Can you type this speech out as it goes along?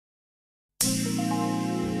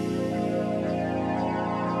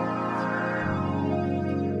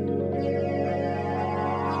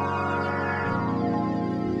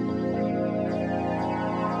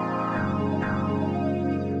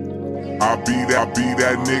be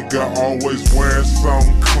that nigga always wearing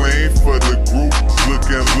something clean for the group.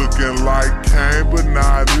 Looking like Kane, but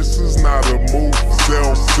nah, this is not a move.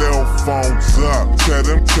 Cell phones up, tell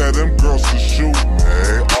them girls to shoot,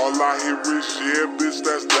 man. All I hear is, yeah, bitch,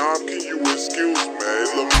 that's dumb, can you excuse me?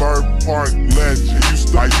 Lamert Park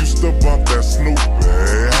legend, I used to bump that Snoop,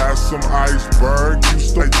 man. Had some iceberg,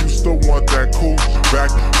 used to want that cooch.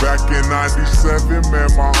 Back in 97, man,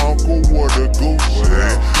 my uncle wore the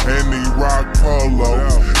Gucci, and he rock polo,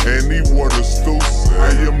 and he wore the Stussy. I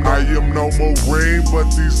am no Marine, but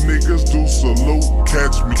these niggas do salute.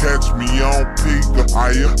 Catch me on peak.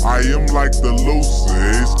 I am like the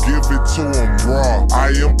Lucy's, give it to them raw. I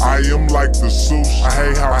am like the sushi.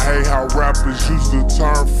 I hate how rappers used to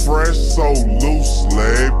turn fresh so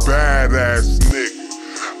loosely. Badass nigga.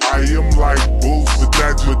 I am like Boosie,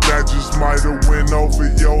 but that just might've went over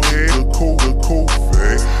your head. The cool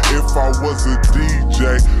thing. If I was a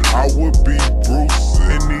DJ, I would be Bruce.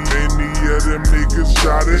 Any of them niggas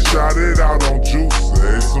shot it out on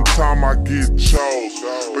Juicy. Sometime I get chose,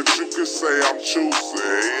 but you could say I'm choosy.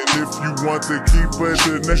 And if you want to keep it,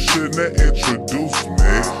 shouldn't introduce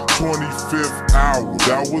me. 25th hour,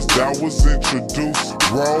 that was introduced.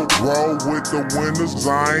 Roll with the winners.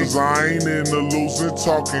 I ain't in the losing,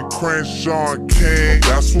 talking Crenshaw and King.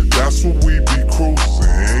 That's what we be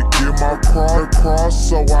cruising. Get my cross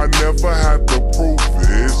so I never had to prove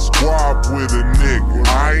it. Squab with a nigga.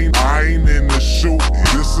 I ain't in the shooting.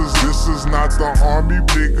 This is not the army,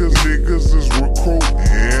 niggas is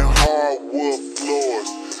recruiting. Hardwood floors,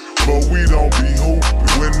 but we don't be hooping.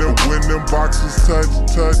 When them boxes touch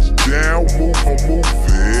down, move it.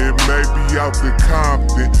 Maybe out the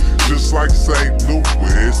Compton, just like St.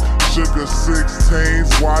 Louis. Sugar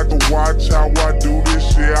 16s, watch how I do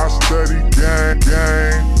this. Yeah, I study gang.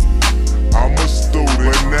 I'm a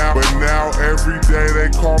student, but now every day they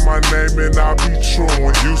call my name and I be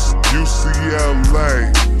truant.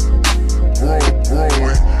 UCLA,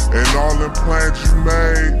 brewing, and all them plans you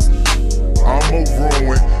made, I'ma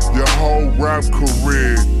ruin your whole rap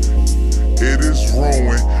career. It is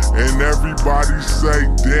ruined, and everybody say,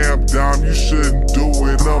 damn, Dom, you shouldn't do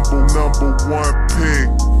it. Number one pick,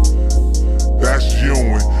 that's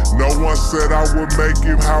Ewing. No one said I would make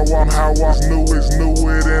it. How I knew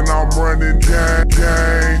it, and I'm running gang.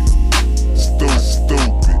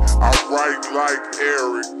 Stupid. I write like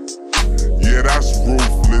Eric. Yeah, that's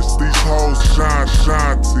ruthless. These hoes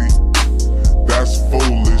shanty. That's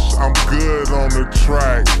foolish. I'm good on the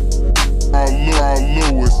track. All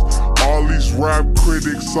Lewis. All these rap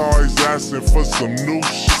critics always asking for some new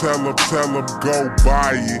shit. Tell them go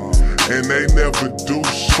buy it, and they never do.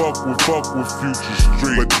 Fuck with Future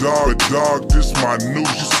Street. But dog, this my news.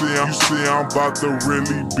 You see, I'm about to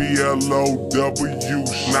really be LOW.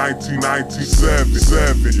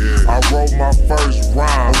 1997. I wrote my first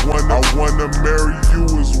rhyme. I wanna marry you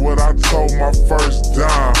is what I told my first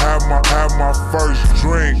dime. Have my first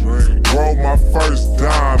drink. Roll my first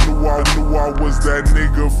dime. Knew I was that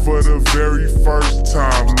nigga for the very first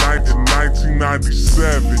time.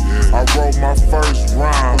 1997. I wrote my first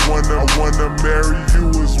rhyme. I wanna marry you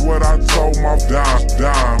is what I told my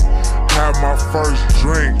dime. Had my first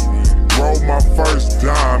drink, rolled my first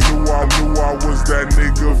dime. Knew I was that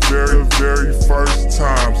nigga very first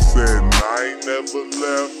time. Said I ain't never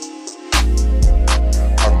left.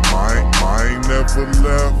 I ain't never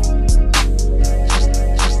left.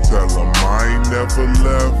 Just tell them I ain't never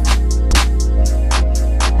left.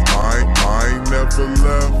 I ain't never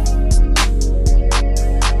left.